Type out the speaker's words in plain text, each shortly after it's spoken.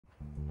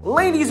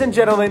Ladies and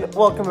gentlemen,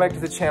 welcome back to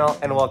the channel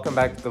and welcome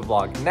back to the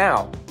vlog.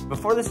 Now,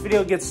 before this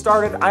video gets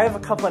started, I have a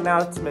couple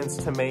announcements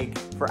to make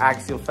for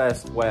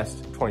Axialfest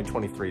West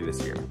 2023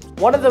 this year.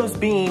 One of those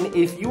being,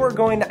 if you are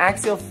going to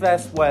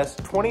Axialfest West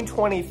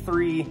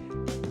 2023,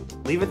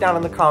 leave it down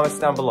in the comments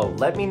down below.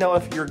 Let me know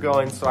if you're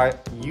going so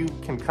you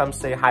can come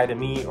say hi to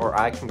me or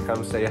I can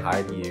come say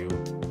hi to you,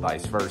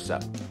 vice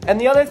versa.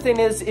 And the other thing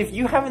is, if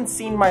you haven't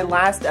seen my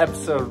last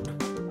episode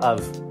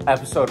of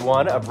episode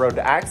 1 of Road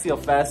to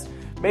Axialfest,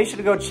 make sure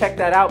to go check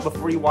that out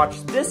before you watch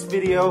this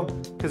video,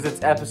 because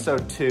it's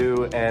episode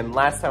 2, and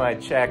last time I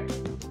checked,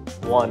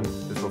 1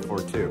 is before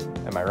 2.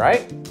 Am I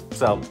right?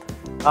 So,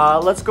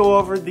 let's go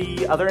over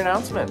the other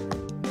announcement.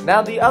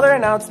 Now, the other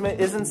announcement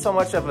isn't so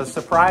much of a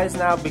surprise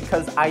now,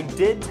 because I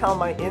did tell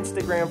my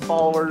Instagram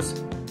followers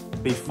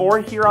before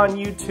here on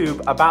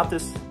YouTube about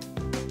this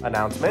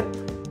announcement,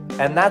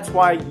 and that's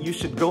why you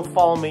should go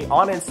follow me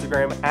on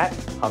Instagram at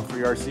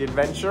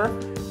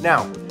HumphreyRCAdventure.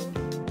 Now,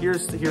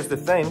 here's the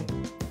thing.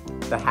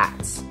 The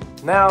hats.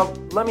 Now,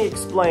 let me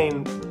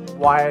explain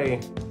why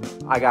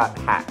I got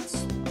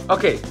hats.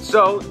 Okay,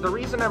 so the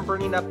reason I'm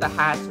bringing up the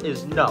hats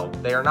is no,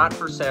 they are not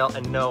for sale,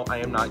 and no, I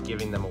am not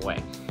giving them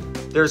away.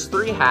 There's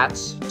 3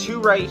 hats, 2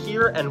 right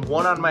here and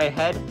 1 on my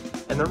head,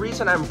 and the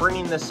reason I'm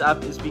bringing this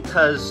up is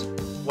because,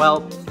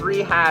 well, 3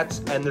 hats,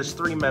 and there's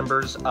 3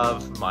 members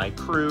of my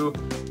crew,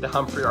 the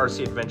Humphrey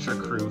RC Adventure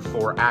crew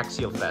for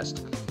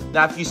Axialfest.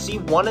 Now, if you see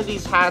one of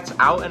these hats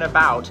out and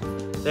about,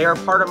 they are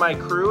part of my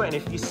crew, and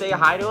if you say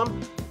hi to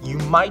them, you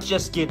might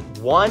just get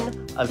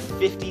 1 of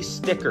 50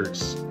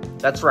 stickers.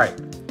 That's right.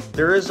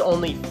 There is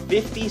only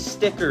 50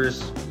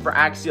 stickers for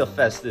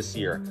Axialfest this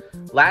year.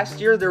 Last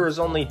year, there was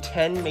only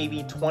 10,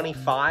 maybe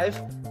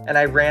 25, and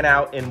I ran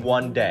out in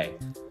 1 day.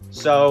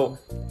 So,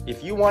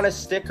 if you want a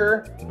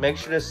sticker, make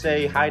sure to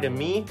say hi to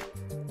me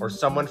or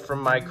someone from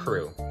my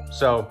crew.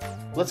 So,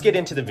 let's get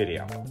into the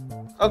video.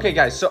 Okay,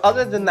 guys, so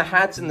other than the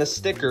hats and the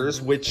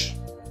stickers, which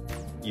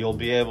you'll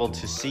be able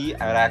to see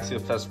at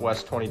Axialfest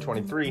West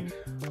 2023,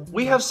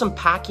 we have some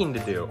packing to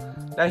do.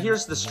 Now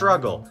here's the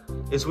struggle,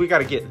 is we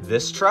gotta get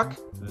this truck,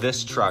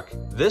 this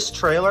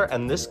trailer,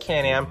 and this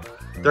Can-Am,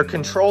 their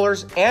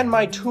controllers, and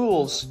my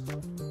tools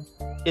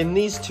in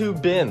these 2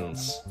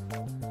 bins.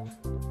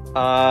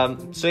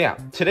 So yeah,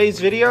 today's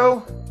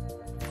video,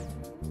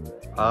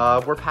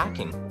 we're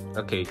packing.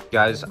 Okay,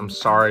 guys, I'm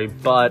sorry,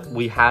 but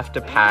we have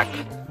to pack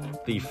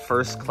the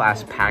first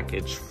class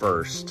package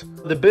first.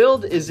 The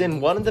build is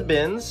in one of the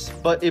bins,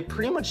 but it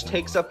pretty much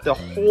takes up the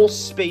whole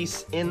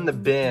space in the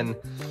bin.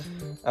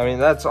 I mean,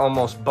 that's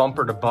almost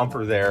bumper to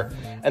bumper there.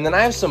 And then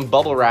I have some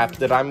bubble wrap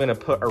that I'm gonna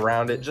put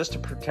around it just to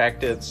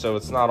protect it so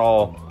it's not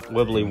all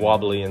wibbly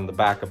wobbly in the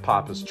back of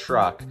Papa's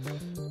truck.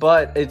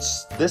 But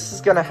this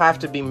is gonna have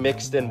to be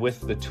mixed in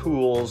with the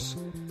tools,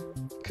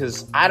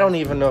 because I don't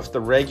even know if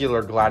the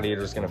regular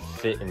Gladiator is gonna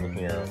fit in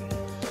here.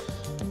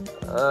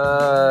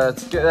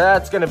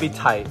 That's gonna be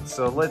tight,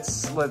 so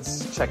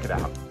let's check it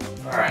out.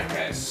 All right,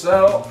 guys,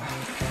 so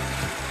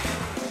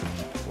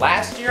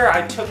last year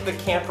I took the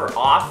camper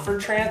off for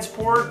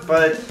transport,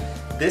 but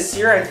this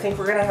year I think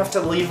we're gonna have to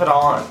leave it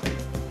on.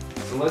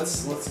 So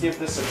let's give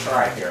this a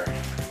try here.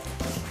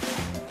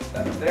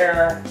 That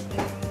there,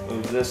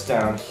 move this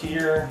down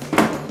here.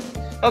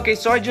 Okay,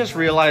 so I just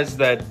realized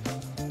that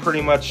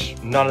pretty much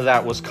none of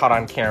that was caught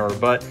on camera,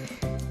 but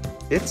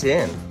it's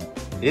in.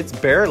 It's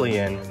barely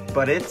in,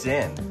 but it's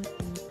in.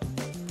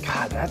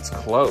 God, that's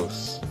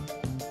close.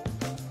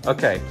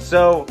 Okay,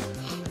 so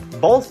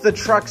both the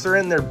trucks are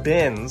in their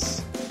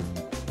bins,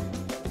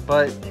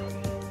 but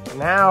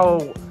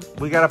now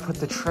we gotta put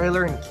the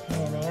trailer and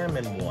Can-Am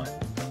in one.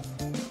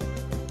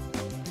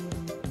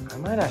 I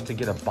might have to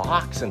get a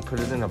box and put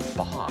it in a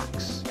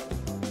box.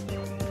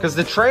 Because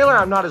the trailer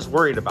I'm not as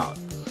worried about.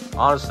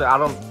 Honestly, I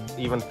don't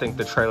even think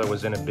the trailer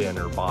was in a bin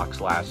or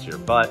box last year,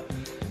 but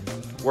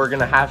we're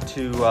gonna have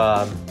to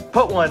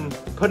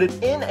put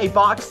it in a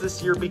box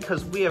this year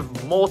because we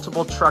have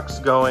multiple trucks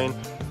going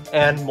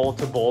and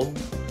multiple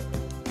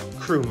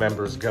crew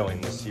members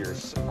going this year.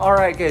 All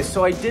right, guys,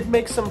 so I did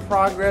make some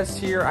progress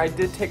here. I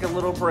did take a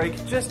little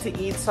break just to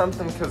eat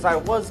something because I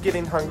was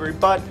getting hungry,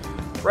 but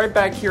right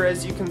back here,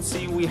 as you can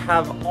see, we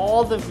have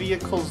all the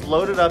vehicles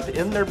loaded up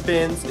in their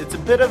bins. It's a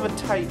bit of a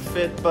tight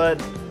fit,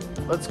 but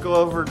let's go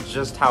over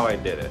just how I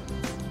did it.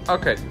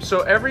 Okay,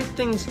 so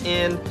everything's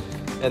in,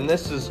 and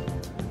this is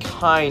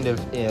kind of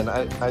in.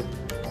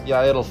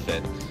 Yeah, it'll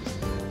fit.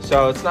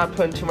 So it's not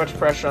putting too much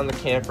pressure on the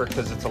camper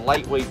because it's a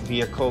lightweight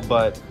vehicle,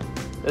 but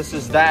this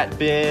is that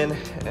bin,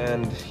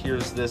 and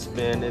here's this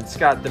bin. It's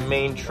got the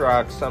main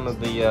truck, some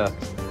of the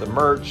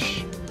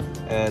merch,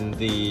 and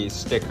the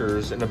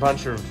stickers, and a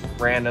bunch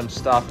of random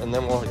stuff, and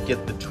then we'll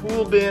get the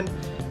tool bin,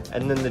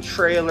 and then the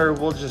trailer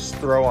we'll just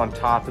throw on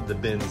top of the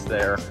bins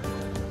there.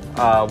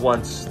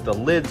 Once the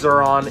lids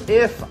are on,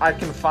 if I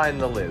can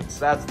find the lids.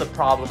 That's the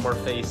problem we're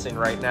facing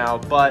right now.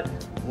 But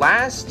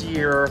last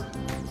year,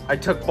 I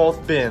took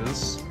both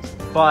bins,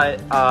 but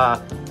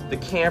the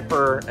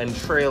camper and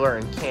trailer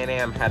and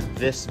Can-Am had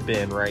this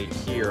bin right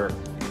here,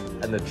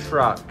 and the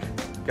truck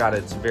got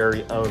its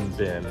very own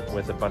bin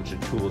with a bunch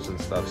of tools and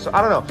stuff. So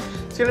I don't know,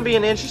 it's gonna be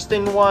an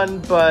interesting one,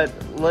 but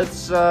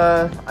let's,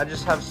 I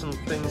just have some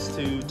things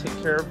to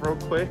take care of real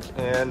quick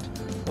and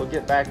we'll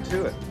get back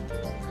to it.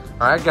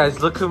 All right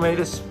guys, look who made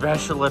a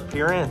special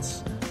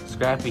appearance.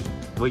 Scrappy,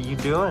 what you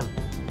doing?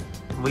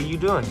 What you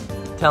doing?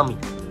 Tell me.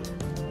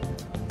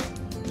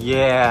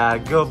 Yeah,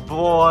 good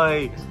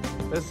boy.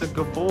 That's a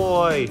good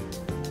boy.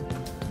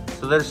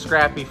 So there's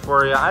Scrappy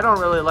for you. I don't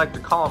really like to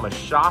call him a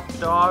shop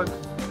dog,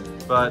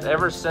 but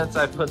ever since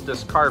I put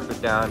this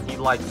carpet down, he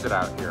likes it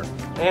out here.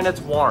 And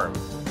it's warm,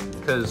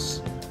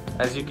 because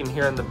as you can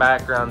hear in the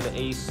background, the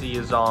AC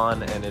is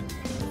on, and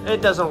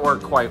it doesn't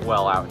work quite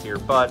well out here,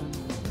 but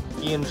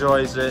he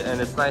enjoys it, and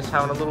it's nice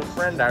having a little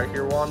friend out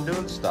here while I'm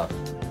doing stuff.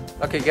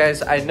 Okay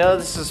guys, I know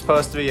this is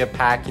supposed to be a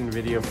packing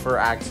video for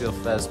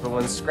Axialfest, but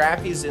when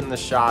Scrappy's in the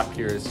shop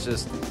here, it's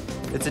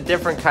a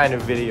different kind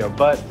of video.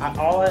 But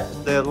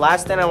the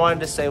last thing I wanted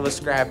to say was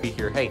Scrappy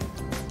here. Hey,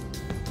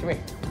 come here.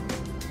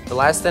 The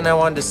last thing I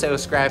wanted to say with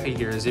Scrappy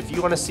here is if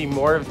you want to see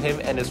more of him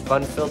and his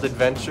fun-filled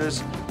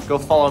adventures, go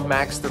follow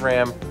Max the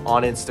Ram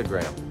on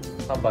Instagram.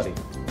 Huh, buddy?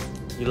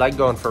 You like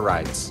going for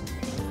rides?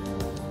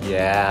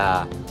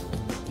 Yeah.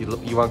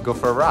 You want to go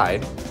for a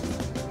ride?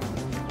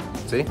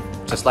 See?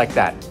 Just like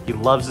that. He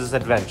loves his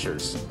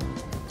adventures.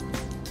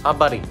 Huh,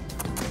 buddy?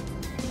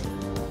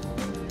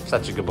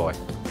 Such a good boy.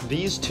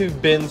 These two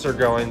bins are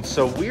going,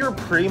 so we are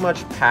pretty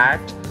much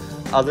packed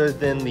other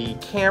than the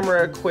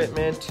camera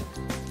equipment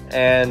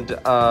and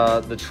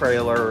the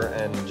trailer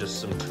and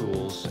just some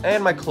tools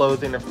and my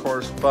clothing, of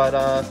course, but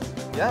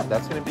yeah,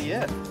 that's gonna be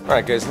it. All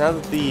right guys, now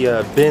that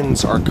the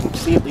bins are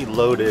completely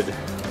loaded,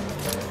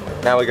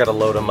 now we gotta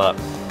load them up.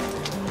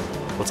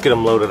 Let's get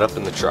them loaded up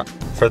in the truck.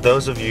 For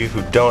those of you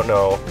who don't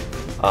know,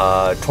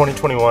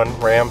 2021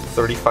 Ram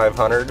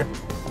 3500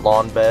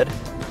 lawn bed,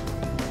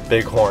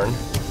 Bighorn,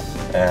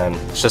 and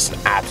it's just an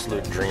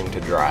absolute dream to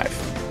drive.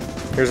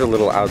 Here's a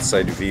little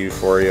outside view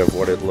for you of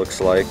what it looks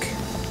like.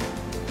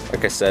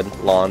 Like I said,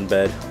 lawn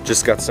bed.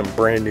 Just got some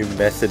brand new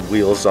Method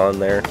wheels on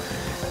there,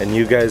 and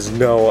you guys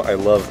know I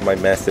love my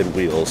Method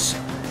wheels.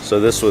 So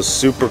this was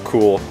super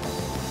cool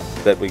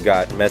that we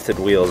got Method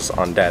wheels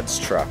on Dad's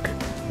truck.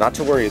 Not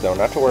to worry though,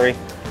 not to worry.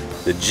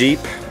 The Jeep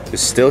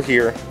is still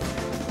here.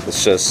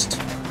 It's just,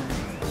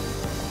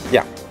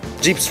 yeah,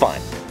 Jeep's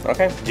fine.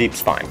 Okay,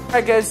 Jeep's fine.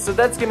 Alright guys, so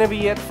that's gonna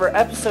be it for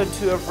episode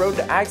 2 of Road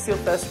to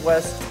Axialfest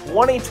West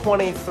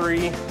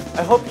 2023.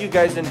 I hope you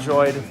guys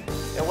enjoyed.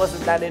 It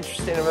wasn't that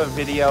interesting of a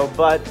video,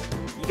 but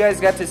you guys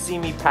got to see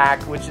me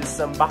pack, which is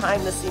some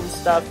behind the scenes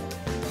stuff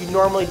you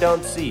normally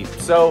don't see.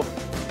 So,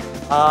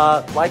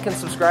 like and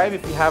subscribe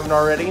if you haven't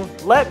already.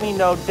 Let me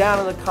know down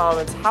in the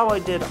comments how I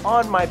did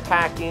on my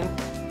packing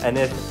and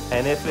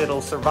if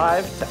it'll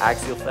survive to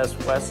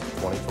Axialfest West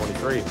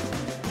 2023.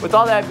 With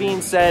all that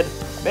being said,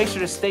 make sure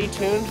to stay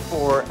tuned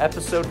for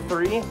episode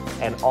 3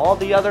 and all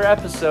the other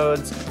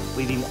episodes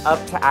leading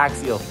up to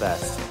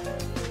Axialfest.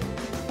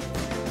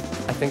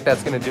 I think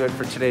that's going to do it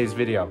for today's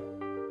video.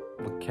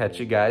 We'll catch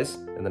you guys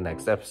in the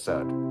next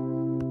episode.